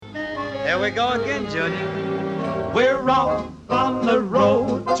There we go again, Junior. We're off on the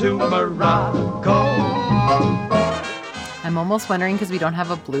road to Morocco. I'm almost wondering, because we don't have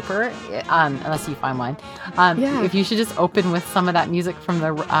a blooper, unless you find one, Yeah. if you should just open with some of that music from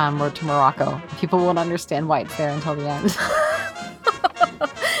the Road to Morocco. People won't understand why it's there until the end.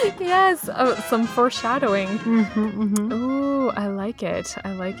 Yes, some foreshadowing. Mm-hmm, mm-hmm. Ooh, I like it.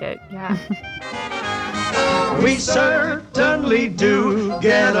 Yeah. We certainly do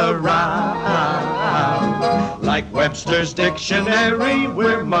get around. Like Webster's dictionary,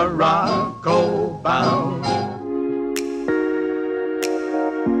 we're Morocco bound.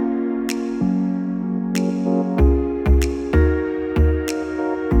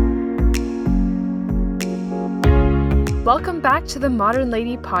 Welcome back to the Modern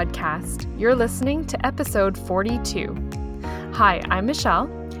Lady podcast. You're listening to episode 42. Hi, I'm Michelle.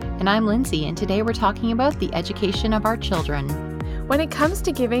 And I'm Lindsay, and today we're talking about the education of our children. When it comes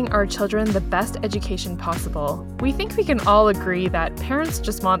to giving our children the best education possible, we think we can all agree that parents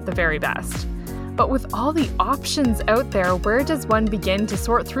just want the very best. But with all the options out there, where does one begin to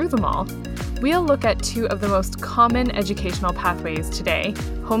sort through them all? We'll look at two of the most common educational pathways today,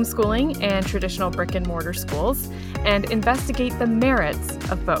 homeschooling and traditional brick and mortar schools, and investigate the merits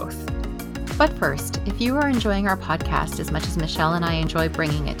of both. But first, if you are enjoying our podcast as much as Michelle and I enjoy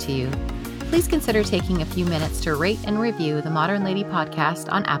bringing it to you, please consider taking a few minutes to rate and review the Modern Lady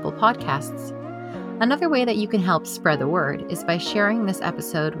podcast on Apple Podcasts. Another way that you can help spread the word is by sharing this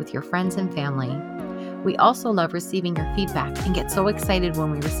episode with your friends and family. We also love receiving your feedback and get so excited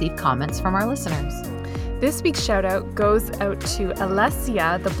when we receive comments from our listeners. This week's shout out goes out to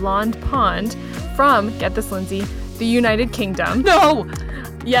Alessia, the Blonde Pond, from, get this, Lindsay, the United Kingdom. No!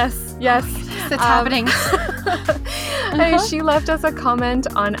 Yes. It's happening. She left us a comment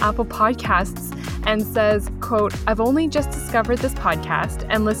on Apple Podcasts and says, quote, "I've only just discovered this podcast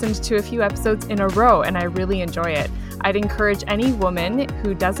and listened to a few episodes in a row, and I really enjoy it. I'd encourage any woman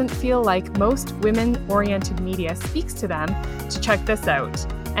who doesn't feel like most women-oriented media speaks to them to check this out,"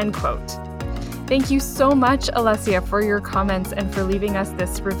 end quote. Thank you so much, Alessia, for your comments and for leaving us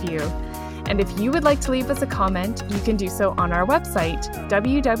this review. And if you would like to leave us a comment, you can do so on our website,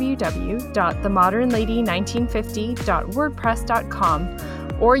 www.themodernlady1950.wordpress.com,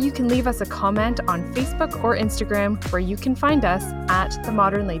 or you can leave us a comment on Facebook or Instagram, where you can find us at The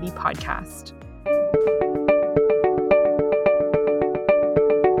Modern Lady Podcast.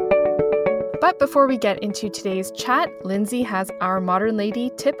 But before we get into today's chat, Lindsay has our Modern Lady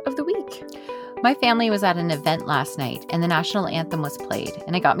tip of the week. My family was at an event last night and the national anthem was played,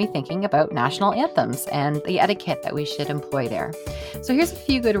 and it got me thinking about national anthems and the etiquette that we should employ there. So here's a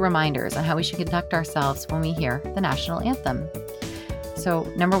few good reminders on how we should conduct ourselves when we hear the national anthem. So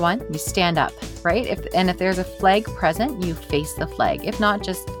number one, you stand up, right? If there's a flag present, you face the flag. If not,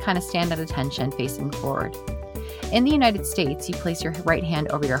 just kind of stand at attention facing forward. In the United States, you place your right hand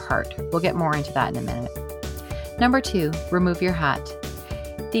over your heart. We'll get more into that in a minute. Number two, remove your hat.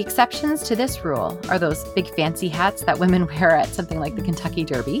 The exceptions to this rule are those big fancy hats that women wear at something like the Kentucky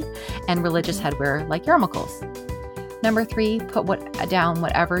Derby and religious headwear like yarmulkes. Number three, put down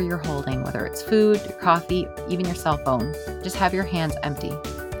whatever you're holding, whether it's food, your coffee, even your cell phone. Just have your hands empty.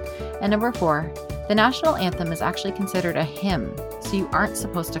 And number four, the national anthem is actually considered a hymn, so you aren't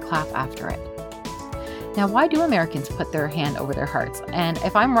supposed to clap after it. Now, why do Americans put their hand over their hearts? And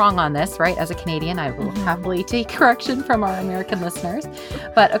if I'm wrong on this, right, as a Canadian, I will happily take correction from our American listeners.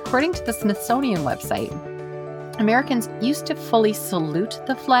 But according to the Smithsonian website, Americans used to fully salute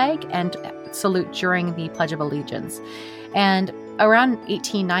the flag and salute during the Pledge of Allegiance. And around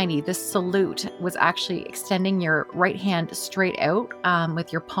 1890, this salute was actually extending your right hand straight out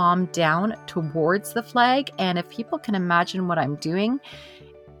with your palm down towards the flag. And if people can imagine what I'm doing,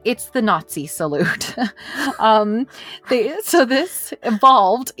 it's the Nazi salute. So this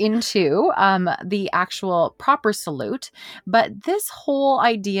evolved into the actual proper salute. But this whole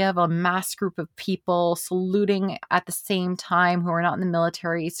idea of a mass group of people saluting at the same time who are not in the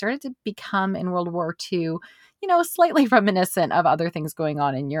military started to become in World War II, slightly reminiscent of other things going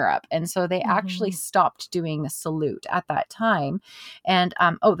on in Europe. And so they actually stopped doing the salute at that time. And,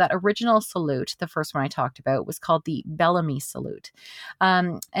 that original salute, the first one I talked about, was called the Bellamy salute.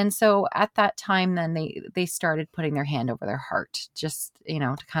 And so at that time, then they started putting their hand over their heart, just,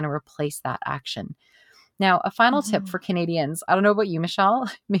 to kind of replace that action. Now, a final tip Mm-hmm. for Canadians. I don't know about you, Michelle.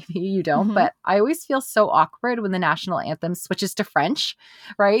 Maybe you don't, Mm-hmm. but I always feel so awkward when the national anthem switches to French,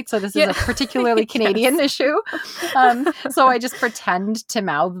 right? So this is Yeah. a particularly Canadian Yes. issue. So I just pretend to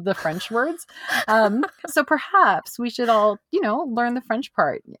mouth the French words. So perhaps we should all, learn the French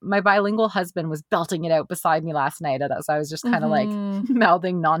part. My bilingual husband was belting it out beside me last night. So I was just kind of like Mm-hmm.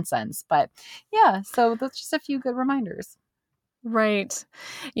 mouthing nonsense. But yeah, so that's just a few good reminders. Right.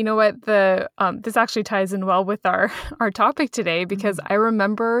 You know what? This actually ties in well with our topic today, because I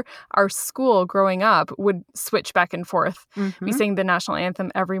remember our school growing up would switch back and forth. We Mm-hmm. sang the national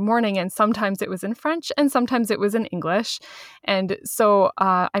anthem every morning, and sometimes it was in French and sometimes it was in English. And so,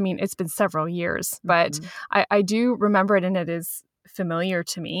 it's been several years, but I do remember it, and it is familiar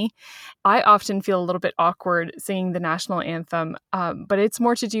to me. I often feel a little bit awkward singing the national anthem, but it's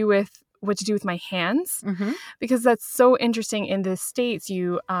more to do with what to do with my hands, Mm-hmm. because that's so interesting. In the States,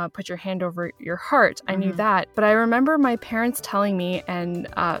 you put your hand over your heart. I knew that, but I remember my parents telling me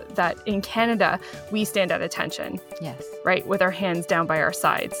that in Canada, we stand at attention. Yes. Right, with our hands down by our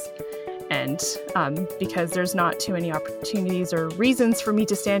sides. And because there's not too many opportunities or reasons for me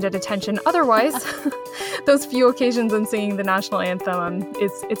to stand at attention otherwise, those few occasions I'm singing the national anthem,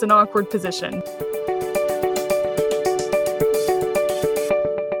 it's an awkward position.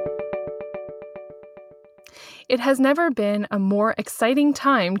 It has never been a more exciting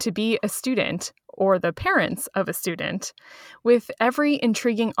time to be a student, or the parents of a student. With every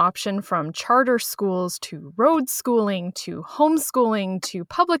intriguing option from charter schools to road schooling to homeschooling to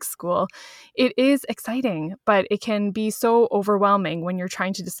public school, it is exciting, but it can be so overwhelming when you're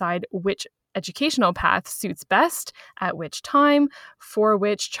trying to decide which educational path suits best, at which time, for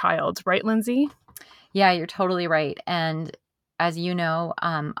which child. Right, Lindsay? Yeah, you're totally right. And as you know,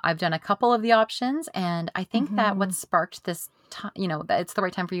 I've done a couple of the options, and I think that what sparked this, that it's the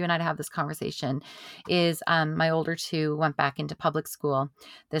right time for you and I to have this conversation, is my older two went back into public school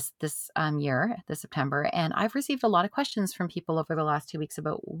this year, this September, and I've received a lot of questions from people over the last 2 weeks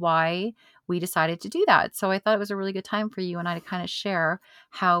about why we decided to do that. So I thought it was a really good time for you and I to kind of share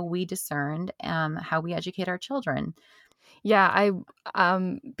how we discerned how we educate our children. Yeah,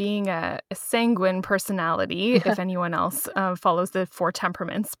 being a sanguine personality, if anyone else follows the 4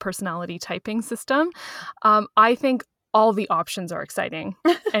 temperaments personality typing system, I think all the options are exciting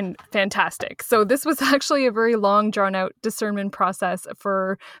and fantastic. So this was actually a very long, drawn-out discernment process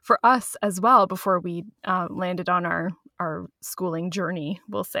for us as well before we landed on our schooling journey,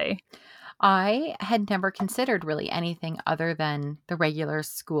 we'll say. I had never considered really anything other than the regular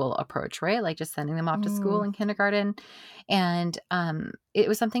school approach, right? Like just sending them off to school in kindergarten. And it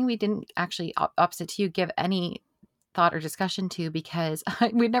was something we didn't actually, opposite to you, give any thought or discussion to, because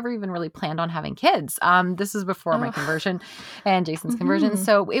we'd never even really planned on having kids. This is before my conversion and Jason's conversion.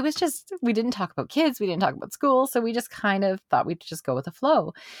 So it was just, we didn't talk about kids. We didn't talk about school. So we just kind of thought we'd just go with the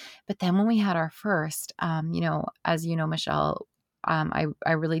flow. But then when we had our first, as you know, Michelle,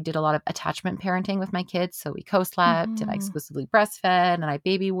 I really did a lot of attachment parenting with my kids. So we co-slept and I exclusively breastfed and I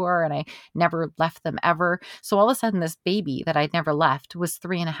baby wore and I never left them ever. So all of a sudden this baby that I'd never left was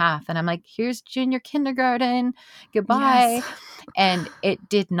 3.5. And I'm like, here's junior kindergarten. Goodbye. Yes. And it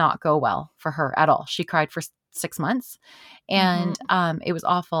did not go well for her at all. She cried for 6 months and it was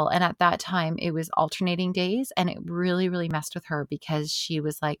awful. And at that time it was alternating days and it really, really messed with her because she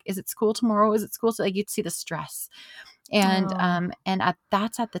was like, is it school tomorrow? Is it school? So like you'd see the stress. And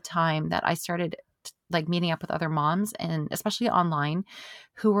that's at the time that I started like meeting up with other moms, and especially online,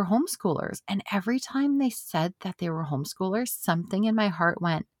 who were homeschoolers. And every time they said that they were homeschoolers, something in my heart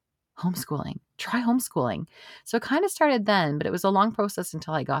went, homeschooling, try homeschooling. So it kind of started then, but it was a long process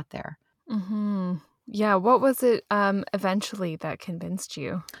until I got there. Yeah. What was it eventually that convinced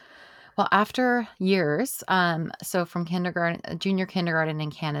you? Well, after years, so from kindergarten, junior kindergarten in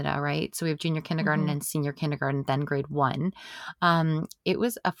Canada, right? So we have junior kindergarten and senior kindergarten, then grade 1. It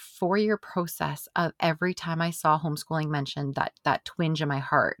was a 4-year process of every time I saw homeschooling mentioned, that twinge in my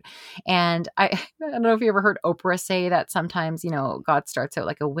heart. And I don't know if you ever heard Oprah say that sometimes, God starts out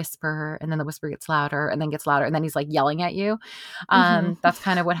like a whisper and then the whisper gets louder and then gets louder and then he's like yelling at you. That's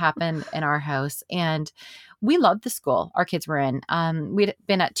kind of what happened in our house. And we loved the school our kids were in. We'd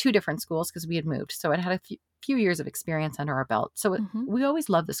been at 2 different schools because we had moved. So it had a few years of experience under our belt. So we always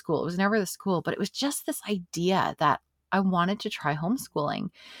loved the school. It was never the school, but it was just this idea that I wanted to try homeschooling.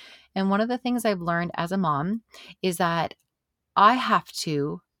 And one of the things I've learned as a mom is that I have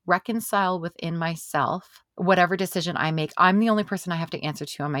to reconcile within myself whatever decision I make. I'm the only person I have to answer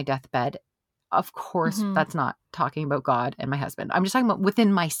to on my deathbed. Of course, that's not talking about God and my husband. I'm just talking about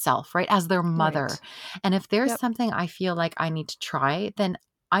within myself, right? As their mother. Right. And if there's something I feel like I need to try, then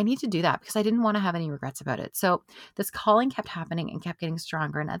I need to do that because I didn't want to have any regrets about it. So this calling kept happening and kept getting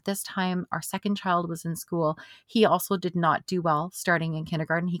stronger. And at this time, our second child was in school. He also did not do well starting in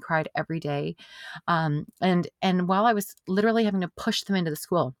kindergarten. He cried every day. And while I was literally having to push them into the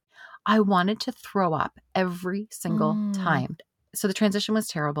school, I wanted to throw up every single time. So the transition was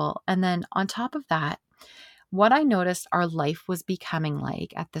terrible. And then on top of that, what I noticed our life was becoming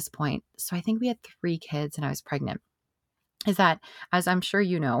like at this point, so I think we had 3 kids and I was pregnant, is that, as I'm sure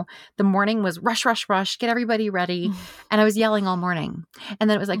you know, the morning was rush, rush, rush, get everybody ready. And I was yelling all morning. And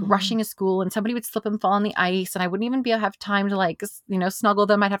then it was like rushing to school and somebody would slip and fall on the ice and I wouldn't even have time to like, snuggle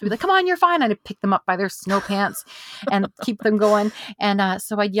them. I'd have to be like, come on, you're fine. I'd pick them up by their snow pants and keep them going. And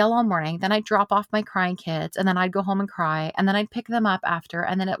so I'd yell all morning. Then I'd drop off my crying kids and then I'd go home and cry. And then I'd pick them up after.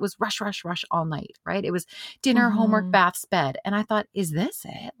 And then it was rush, rush, rush all night, right? It was dinner, homework, baths, bed. And I thought, is this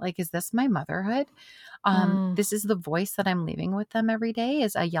it? Like, is this my motherhood? This is the voice that I'm leaving with them every day,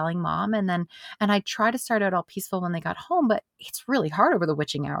 is a yelling mom. And I try to start out all peaceful when they got home, but it's really hard over the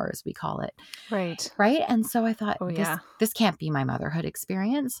witching hours, we call it. Right. Right. And so I thought, yeah. this can't be my motherhood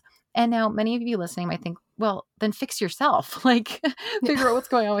experience. And now many of you listening might think, well, then fix yourself, like figure out what's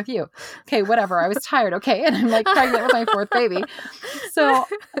going on with you. Okay, whatever. I was tired. Okay. And I'm like pregnant with my 4th baby. So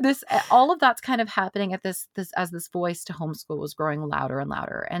all of that's kind of happening at this as this voice to homeschool was growing louder and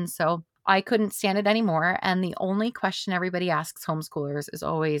louder. And so I couldn't stand it anymore. And the only question everybody asks homeschoolers is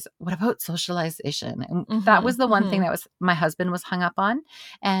always, what about socialization? And that was the one thing that my husband was hung up on.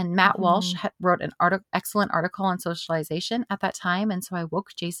 And Matt Walsh wrote an excellent article on socialization at that time. And so I woke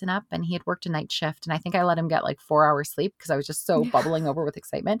Jason up and he had worked a night shift. And I think I let him get like 4 hours sleep because I was just so bubbling over with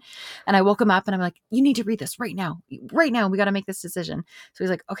excitement. And I woke him up and I'm like, you need to read this right now. Right now. We got to make this decision. So he's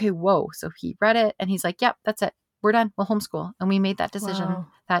like, okay, whoa. So he read it and he's like, yep, that's it. We're done. We'll homeschool. And we made that decision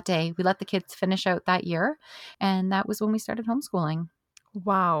that day. We let the kids finish out that year. And that was when we started homeschooling.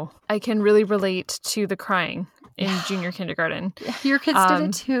 Wow. I can really relate to the crying in junior kindergarten. Your kids did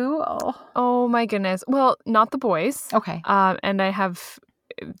it too? Oh my goodness. Well, not the boys. Okay. And I have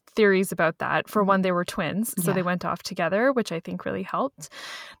theories about that. For one, they were twins, so they went off together, which I think really helped.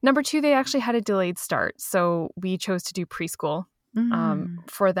 Number 2, they actually had a delayed start. So we chose to do preschool.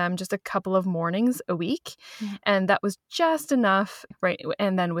 For them, just a couple of mornings a week. And that was just enough, right?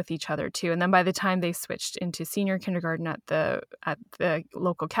 And then with each other too. And then by the time they switched into senior kindergarten at the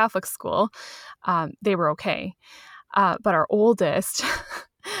local Catholic school, they were okay. But our oldest,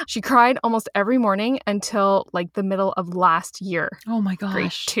 she cried almost every morning until like the middle of last year. Oh my gosh.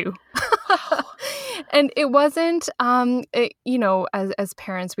 Grade 2. And it wasn't, as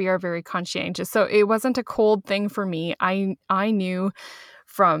parents, we are very conscientious. So it wasn't a cold thing for me. I knew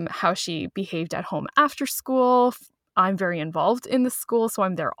from how she behaved at home after school. I'm very involved in the school, so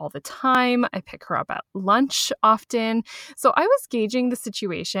I'm there all the time. I pick her up at lunch often. So I was gauging the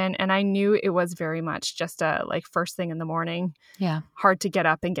situation, and I knew it was very much just a like first thing in the morning, hard to get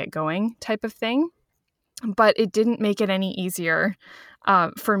up and get going type of thing. But it didn't make it any easier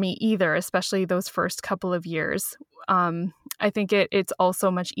for me either, especially those first couple of years. I think it's also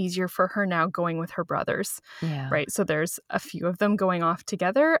much easier for her now going with her brothers, right? So there's a few of them going off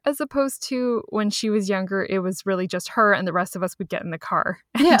together, as opposed to when she was younger, it was really just her and the rest of us would get in the car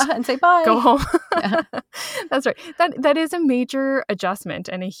and say bye, go home. That's right. That is a major adjustment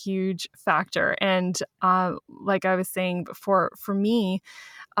and a huge factor. And like I was saying before, for me,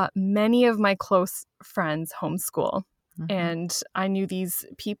 many of my close friends homeschool. And I knew these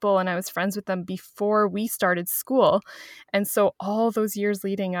people and I was friends with them before we started school. And so all those years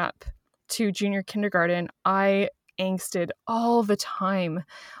leading up to junior kindergarten, I angsted all the time.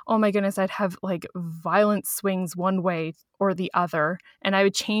 Oh my goodness, I'd have like violent swings one way or the other. And I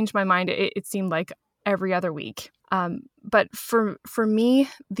would change my mind. It seemed like every other week. But for me,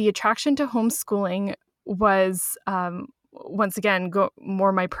 the attraction to homeschooling was, once again,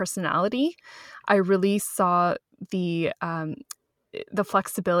 more my personality. I really saw the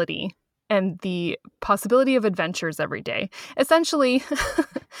flexibility and the possibility of adventures every day. Essentially,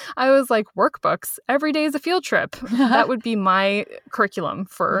 I was like, workbooks. Every day is a field trip. That would be my curriculum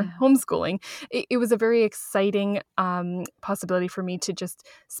for homeschooling. It was a very exciting possibility for me to just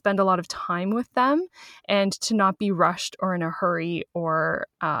spend a lot of time with them and to not be rushed or in a hurry or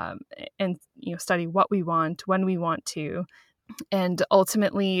study what we want, when we want to. And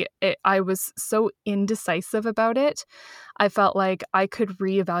ultimately, I was so indecisive about it. I felt like I could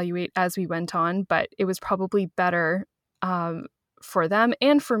reevaluate as we went on, but it was probably better for them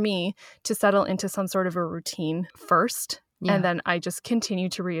and for me to settle into some sort of a routine first. And then I just continue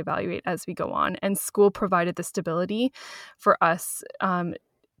to reevaluate as we go on. And school provided the stability for us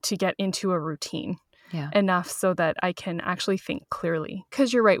to get into a routine. enough so that I can actually think clearly.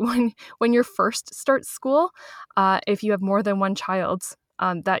 Because you're right, when you first start school, if you have more than one child,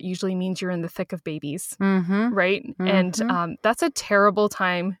 that usually means you're in the thick of babies, right? And that's a terrible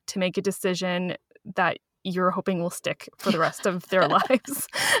time to make a decision that you're hoping will stick for the rest of their lives.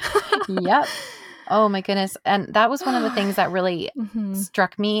 Yep. Oh my goodness. And that was one of the things that really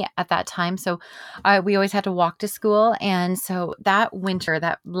struck me at that time. So we always had to walk to school. And so that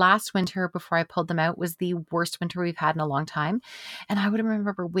last winter before I pulled them out was the worst winter we've had in a long time. And I would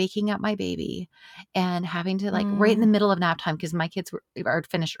remember waking up my baby and having to right in the middle of nap time, because my kids are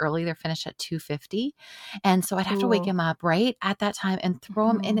finished early. They're finished at 2:50. And so I'd have to wake him up right at that time and throw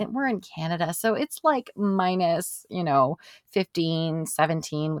him in it. We're in Canada. So it's like minus, 15,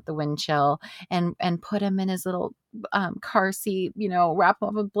 17 with the wind chill, and put him in his little car seat, wrap him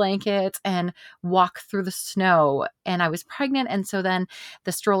up with blankets and walk through the snow. And I was pregnant. And so then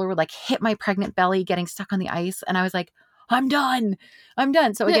the stroller would hit my pregnant belly getting stuck on the ice. And I was like, I'm done.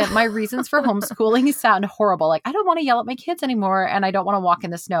 So again, my reasons for homeschooling sound horrible. I don't want to yell at my kids anymore. And I don't want to walk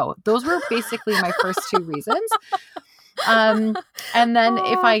in the snow. Those were basically my first two reasons. And then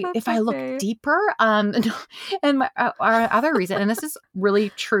if I look deeper, and our other reason, and this is really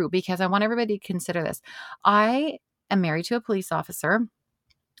true because I want everybody to consider this. I am married to a police officer.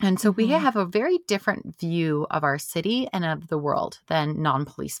 And so we have a very different view of our city and of the world than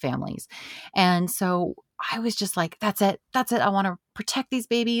non-police families. And so I was just like, that's it. I want to protect these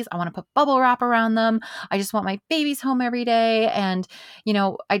babies. I want to put bubble wrap around them. I just want my babies home every day. And,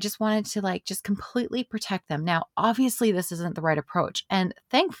 I just wanted to just completely protect them. Now, obviously this isn't the right approach. And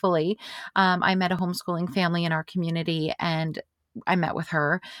thankfully, I met a homeschooling family in our community, and I met with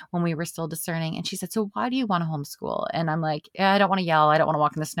her when we were still discerning. And she said, so why do you want to homeschool? And I'm like, I don't want to yell. I don't want to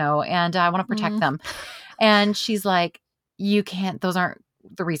walk in the snow, and I want to protect them. And she's like, you can't, those aren't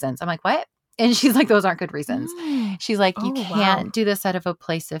the reasons. I'm like, what? And she's like, those aren't good reasons. She's like, you can't do this out of a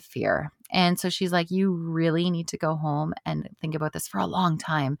place of fear. And so she's like, you really need to go home and think about this for a long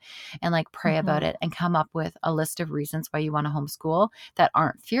time and pray about it and come up with a list of reasons why you want to homeschool that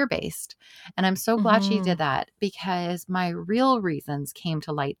aren't fear-based. And I'm so glad she did that, because my real reasons came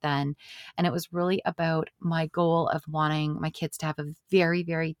to light then. And it was really about my goal of wanting my kids to have a very,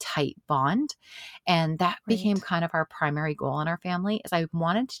 very tight bond. And that became kind of our primary goal in our family, is I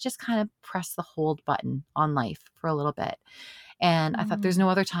wanted to just kind of press the hold button on life for a little bit. And I thought there's no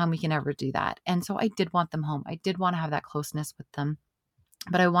other time we can ever do that. And so I did want them home. I did want to have that closeness with them,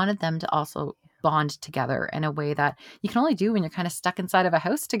 but I wanted them to also bond together in a way that you can only do when you're kind of stuck inside of a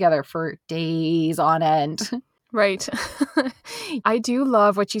house together for days on end. Right. I do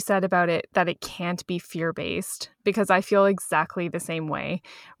love what you said about it, that it can't be fear-based, because I feel exactly the same way,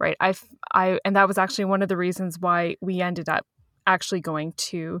 right? And that was actually one of the reasons why we ended up actually going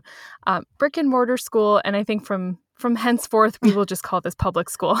to brick and mortar school. And I think from henceforth, we will just call this public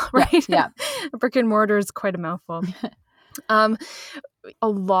school, right? Yeah. Brick and mortar is quite a mouthful. A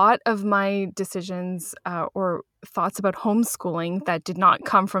lot of my decisions or thoughts about homeschooling that did not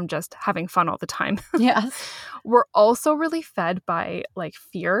come from just having fun all the time. Yes. Were also really fed by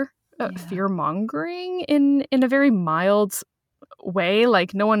fear, fear mongering in a very mild way.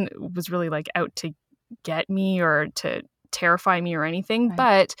 No one was really out to get me or to terrify me or anything.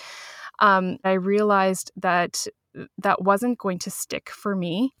 Right. But I realized that wasn't going to stick for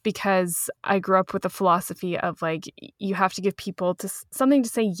me, because I grew up with a philosophy of you have to give people something to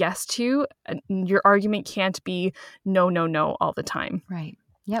say yes to. And your argument can't be no, no, no all the time. Right.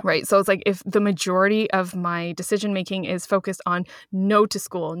 Yep. Right. So it's if the majority of my decision making is focused on no to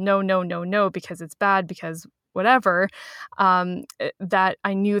school, no, no, no, no, because it's bad, because whatever, that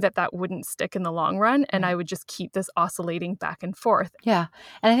I knew that wouldn't stick in the long run, and I would just keep this oscillating back and forth. Yeah.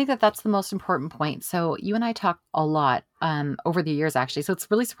 And I think that's the most important point. So you and I talk a lot over the years, actually. So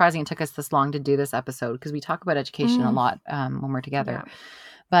it's really surprising it took us this long to do this episode, because we talk about education a lot when we're together. Yeah.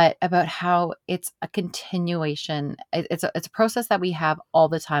 But about how it's a continuation. It's a process that we have all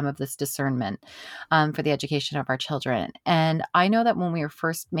the time of this discernment for the education of our children. And I know that when we were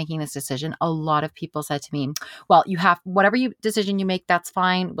first making this decision, a lot of people said to me, well, you have whatever decision you make, that's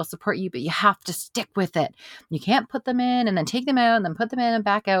fine. We'll support you, but you have to stick with it. You can't put them in and then take them out and then put them in and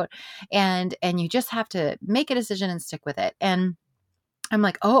back out. And you just have to make a decision and stick with it. And I'm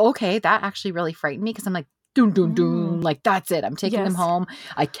like, oh, okay. That actually really frightened me, because I'm like, doom, doom, doom. That's it. I'm taking them home.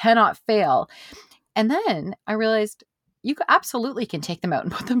 I cannot fail. And then I realized you absolutely can take them out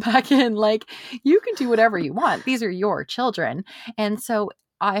and put them back in. You can do whatever you want. These are your children. And so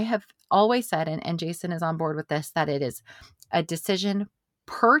I have always said, and Jason is on board with this, that it is a decision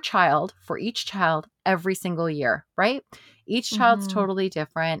per child for each child every single year, right? Each child's totally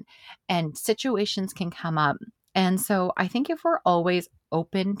different and situations can come up. And so I think if we're always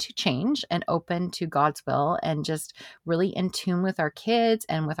open to change and open to God's will and just really in tune with our kids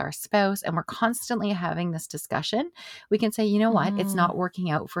and with our spouse, and we're constantly having this discussion, we can say, you know what, it's not working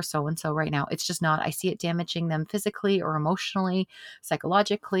out for so-and-so right now. It's just not. I see it damaging them physically or emotionally,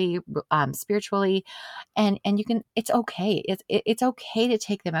 psychologically, spiritually. And you can, it's okay. It's okay to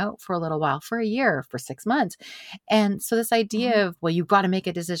take them out for a little while, for a year, for 6 months. And so this idea of, well, you've got to make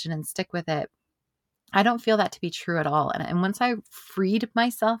a decision and stick with it, I don't feel that to be true at all. And once I freed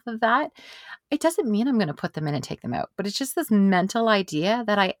myself of that, it doesn't mean I'm going to put them in and take them out, but it's just this mental idea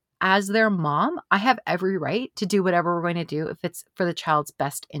that as their mom, I have every right to do whatever we're going to do if it's for the child's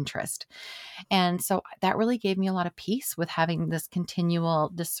best interest. And so that really gave me a lot of peace with having this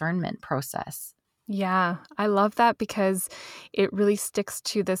continual discernment process. Yeah, I love that because it really sticks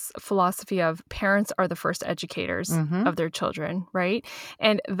to this philosophy of parents are the first educators of their children, right?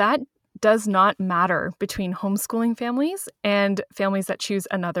 And that does not matter between homeschooling families and families that choose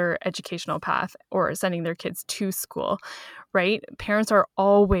another educational path or sending their kids to school, right? Parents are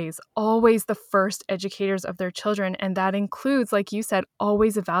always the first educators of their children. And that includes, like you said,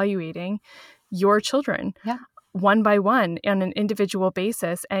 always evaluating your children one by one on an individual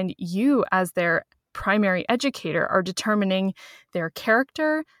basis. And you, as their primary educator, are determining their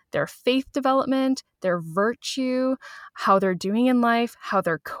character, their faith development, their virtue, how they're doing in life, how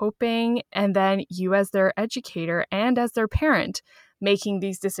they're coping, and then you as their educator and as their parent making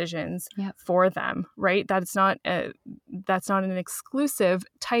these decisions for them, right? That's not an exclusive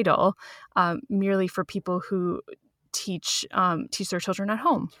title merely for people who teach their children at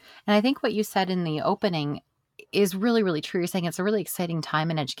home. And I think what you said in the opening is really, really true. You're saying it's a really exciting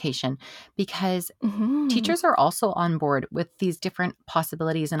time in education because teachers are also on board with these different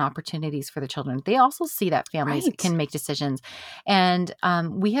possibilities and opportunities for the children. They also see that families can make decisions. And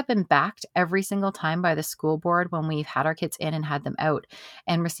we have been backed every single time by the school board when we've had our kids in and had them out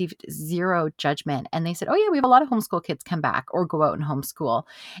and received zero judgment. And they said, oh yeah, we have a lot of homeschool kids come back or go out and homeschool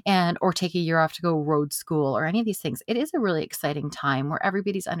or take a year off to go road school or any of these things. It is a really exciting time where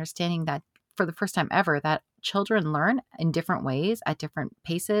everybody's understanding that for the first time ever, that children learn in different ways at different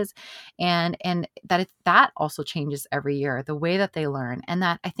paces, and that also changes every year, the way that they learn. And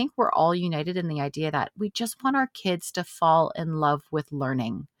that I think we're all united in the idea that we just want our kids to fall in love with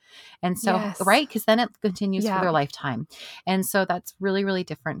learning. And so, right, because then it continues for their lifetime. And so that's really, really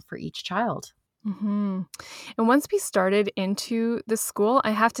different for each child. And once we started into the school,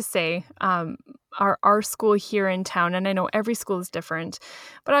 I have to say, our school here in town, and I know every school is different,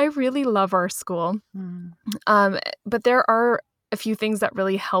 but I really love our school. But there are a few things that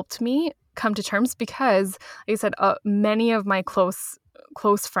really helped me come to terms because, like I said, many of my close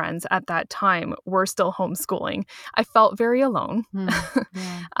friends at that time were still homeschooling. I felt very alone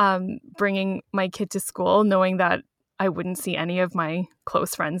bringing my kid to school, knowing that I wouldn't see any of my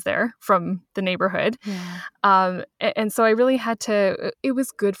close friends there from the neighborhood. And so I really had to, it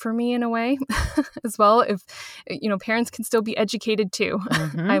was good for me in a way as well. If, parents can still be educated too.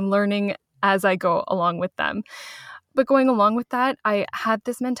 I'm learning as I go along with them. But going along with that, I had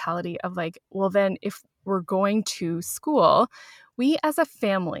this mentality of like, well, then if we're going to school, we as a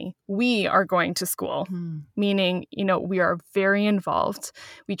family, we are going to school, meaning, we are very involved.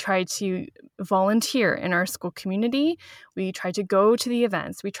 We try to volunteer in our school community. We try to go to the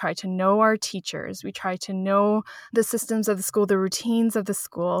events. We try to know our teachers. We try to know the systems of the school, the routines of the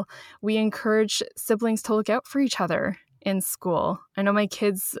school. We encourage siblings to look out for each other in school. I know my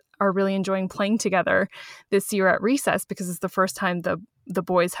kids are really enjoying playing together this year at recess because it's the first time the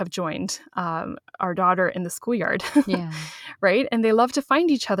boys have joined our daughter in the schoolyard. Right? And they love to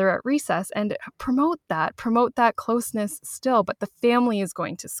find each other at recess and promote that closeness still. But the family is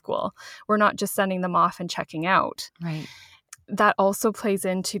going to school. We're not just sending them off and checking out. Right. That also plays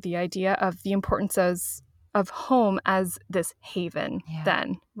into the idea of the importance of home as this haven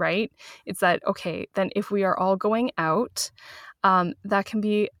then, right? It's that, okay, then if we are all going out, that can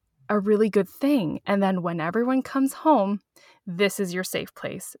be a really good thing. And then when everyone comes home, this is your safe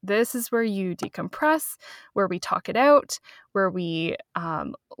place. This is where you decompress, where we talk it out, where we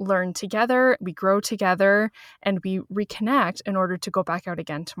learn together, we grow together, and we reconnect in order to go back out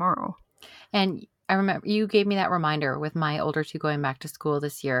again tomorrow. And I remember you gave me that reminder with my older two going back to school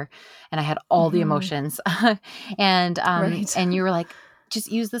this year, and I had all the emotions. And you were like,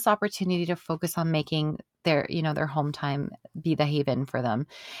 just use this opportunity to focus on making their home time be the haven for them.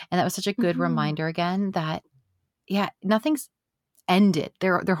 And that was such a good reminder again that, nothing's ended.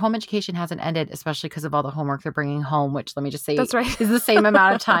 Their home education hasn't ended, especially because of all the homework they're bringing home, which let me just say That's right. is the same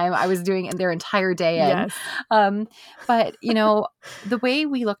amount of time I was doing their entire day in. Yes. But, the way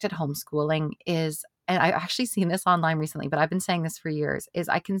we looked at homeschooling is, and I've actually seen this online recently, but I've been saying this for years, is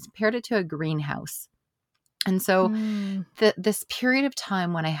I compared it to a greenhouse. And so this period of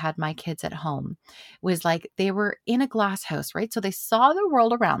time when I had my kids at home was like they were in a glass house, right? So they saw the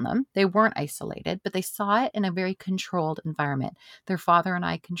world around them. They weren't isolated, but they saw it in a very controlled environment. Their father and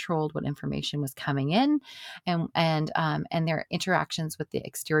I controlled what information was coming in and their interactions with the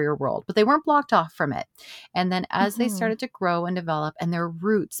exterior world, but they weren't blocked off from it. And then as they started to grow and develop and their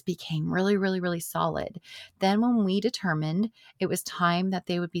roots became really, really, really solid, then when we determined it was time that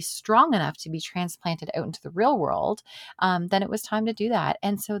they would be strong enough to be transplanted out into the real world, then it was time to do that.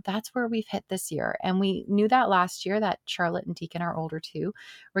 And so that's where we've hit this year. And we knew that last year that Charlotte and Deacon, our older two,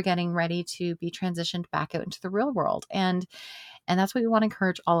 were getting ready to be transitioned back out into the real world. And that's what we want to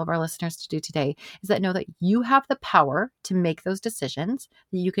encourage all of our listeners to do today, is that know that you have the power to make those decisions,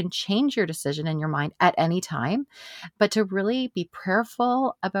 that you can change your decision in your mind at any time, but to really be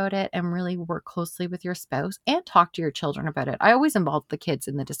prayerful about it and really work closely with your spouse and talk to your children about it. I always involve the kids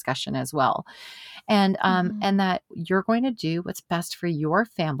in the discussion as well. And that you're going to do what's best for your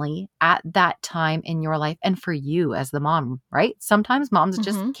family at that time in your life and for you as the mom, right? Sometimes moms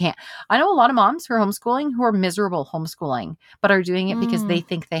just can't. I know a lot of moms who are homeschooling who are miserable homeschooling, but are doing it because they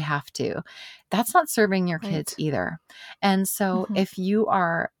think they have to. That's not serving your kids either. And so if you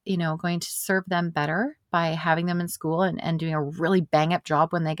are, going to serve them better by having them in school and doing a really bang up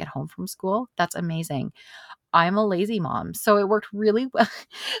job when they get home from school, that's amazing. I'm a lazy mom, so it worked really well.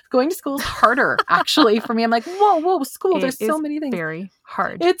 Going to school is harder, actually, for me. I'm like, whoa, school. There's so many things. Very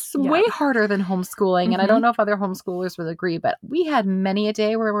hard. It's way harder than homeschooling. And I don't know if other homeschoolers will agree, but we had many a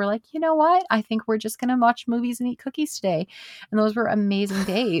day where we're like, you know what? I think we're just going to watch movies and eat cookies today. And those were amazing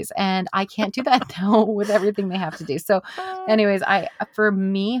days. And I can't do that now with everything they have to do. So anyways, for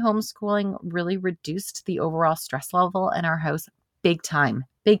me, homeschooling really reduced the overall stress level in our house big time.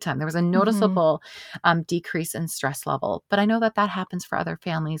 There was a noticeable decrease in stress level. But I know that happens for other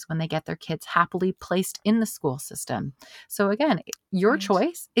families when they get their kids happily placed in the school system. So again, your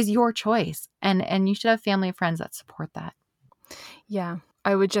choice is your choice. And you should have family and friends that support that. Yeah.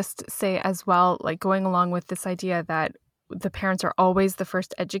 I would just say as well, like going along with this idea that the parents are always the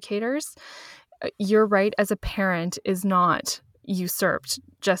first educators, your right as a parent is not usurped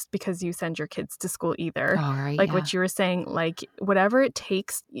just because you send your kids to school either. What you were saying, like whatever it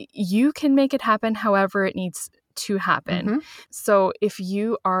takes, you can make it happen however it needs to happen. So if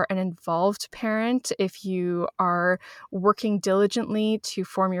you are an involved parent, if you are working diligently to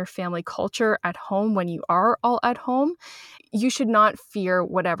form your family culture at home when you are all at home, you should not fear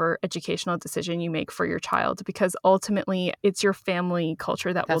whatever educational decision you make for your child, because ultimately it's your family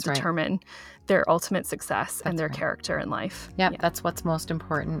culture that will determine their ultimate success and their character in life. Yep, that's what's most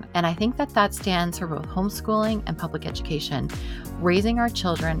important. And I think that stands for both homeschooling and public education. Raising our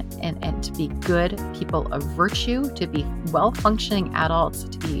children and to be good people of virtue, to be well-functioning adults,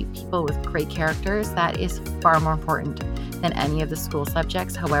 to be people with great characters, that is far more important than any of the school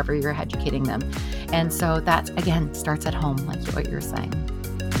subjects, however you're educating them. And so that, again, starts at home, like what you're saying.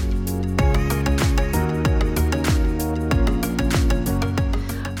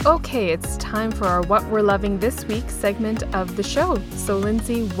 Okay, it's time for our What We're Loving This Week segment of the show. So,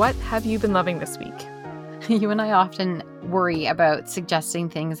 Lindsay, what have you been loving this week? You and I often worry about suggesting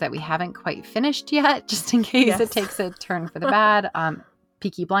things that we haven't quite finished yet, just in case it takes a turn for the bad.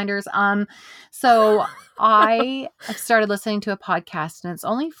 Peaky Blinders. So I have started listening to a podcast, and it's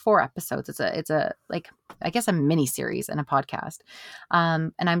only 4 episodes. It's a mini series and a podcast.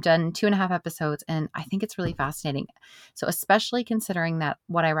 And I've done 2.5 episodes, and I think it's really fascinating. So especially considering that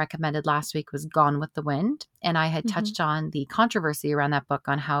what I recommended last week was Gone with the Wind, and I had touched on the controversy around that book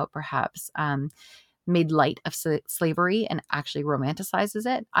on how it perhaps made light of slavery and actually romanticizes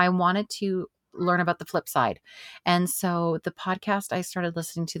it. I wanted to learn about the flip side. And so the podcast I started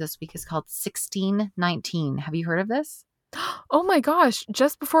listening to this week is called 1619. Have you heard of this? Oh my gosh.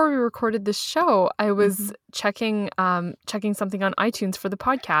 Just before we recorded this show, I was checking something on iTunes for the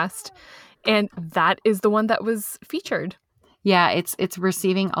podcast, and that is the one that was featured. Yeah, it's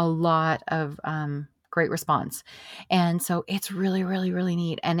receiving a lot of great response. And so it's really, really, really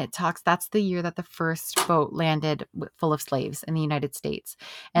neat. And that's the year that the first boat landed full of slaves in the United States.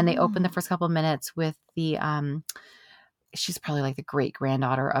 And they opened the first couple of minutes with the, she's probably like the great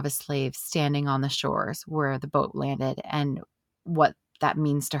granddaughter of a slave standing on the shores where the boat landed and what that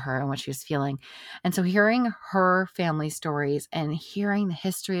means to her and what she was feeling. And so hearing her family stories and hearing the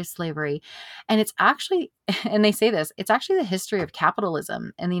history of slavery, and it's actually, and they say this, it's actually the history of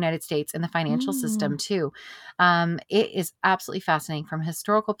capitalism in the United States and the financial system too. It is absolutely fascinating from a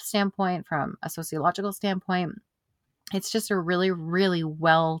historical standpoint, from a sociological standpoint. It's just a really, really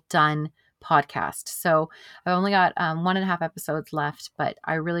well done podcast. So I've only got 1.5 episodes left, but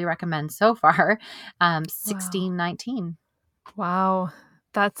I really recommend so far 1619. Wow.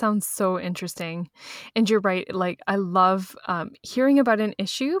 That sounds so interesting. And you're right. Like, I love hearing about an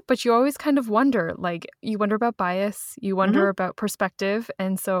issue, but you always kind of wonder, like, you wonder about bias, you wonder about perspective.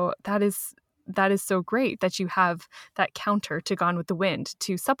 And so that is so great that you have that counter to Gone with the Wind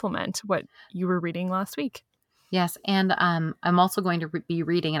to supplement what you were reading last week. Yes. And I'm also going to be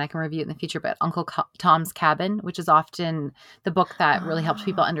reading, and I can review it in the future, but Uncle Tom's Cabin, which is often the book that really helps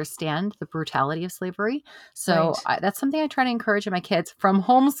people understand the brutality of slavery. So that's something I try to encourage my kids from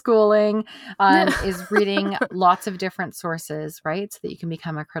homeschooling, is reading lots of different sources, right? So that you can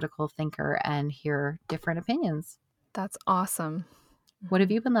become a critical thinker and hear different opinions. That's awesome. What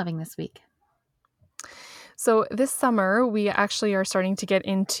have you been loving this week? So this summer, we actually are starting to get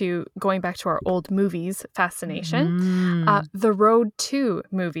into going back to our old movies fascination. The Road 2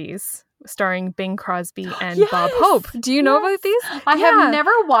 movies starring Bing Crosby and Bob Hope. Do you know about these? I have never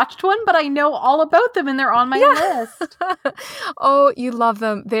watched one, but I know all about them and they're on my list. Oh, you love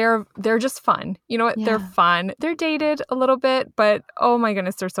them. They're just fun. You know what? Yeah. They're fun. They're dated a little bit, but oh my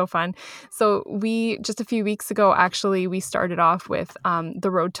goodness, they're so fun. So we, just a few weeks ago, actually, we started off with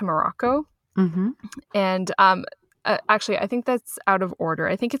The Road to Morocco. And actually, I think that's out of order.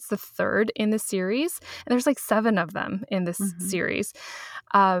 I think it's the third in the series. And there's like 7 of them in this series.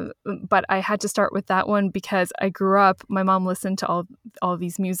 But I had to start with that one because I grew up, my mom listened to all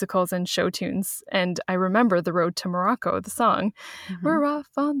these musicals and show tunes. And I remember The Road to Morocco, the song. We're off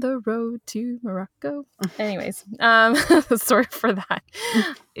on the road to Morocco. Anyways, sorry for that.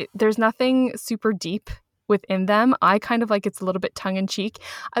 There's nothing super deep within them. I kind of like it's a little bit tongue-in-cheek.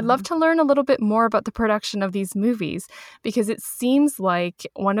 I'd love to learn a little bit more about the production of these movies because it seems like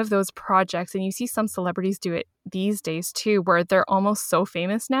one of those projects, and you see some celebrities do it these days too, where they're almost so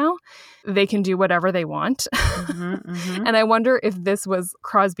famous now, they can do whatever they want. And I wonder if this was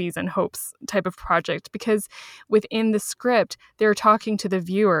Crosby's and Hope's type of project because within the script, they're talking to the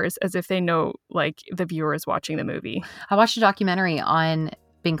viewers as if they know like the viewer is watching the movie. I watched a documentary on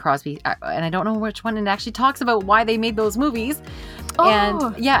Bing Crosby, and I don't know which one, and it actually talks about why they made those movies.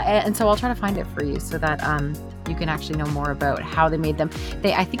 And so I'll try to find it for you so that you can actually know more about how they made them.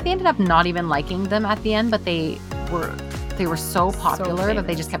 I think they ended up not even liking them at the end, but they were so popular that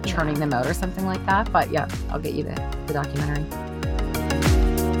they just kept churning them out or something like that. But yeah, I'll get you the documentary.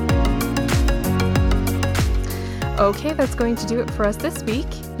 Okay, that's going to do it for us this week.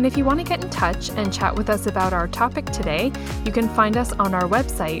 And if you want to get in touch and chat with us about our topic today, you can find us on our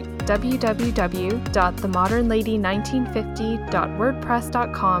website,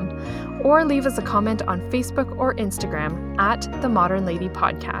 www.themodernlady1950.wordpress.com, or leave us a comment on Facebook or Instagram at The Modern Lady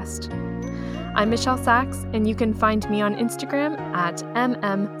Podcast. I'm Michelle Sachs, and you can find me on Instagram at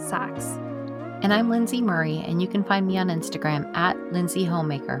MMSachs. And I'm Lindsay Murray, and you can find me on Instagram at Lindsay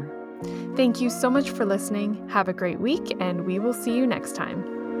Homemaker. Thank you so much for listening. Have a great week, and we will see you next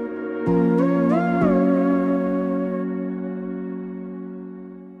time.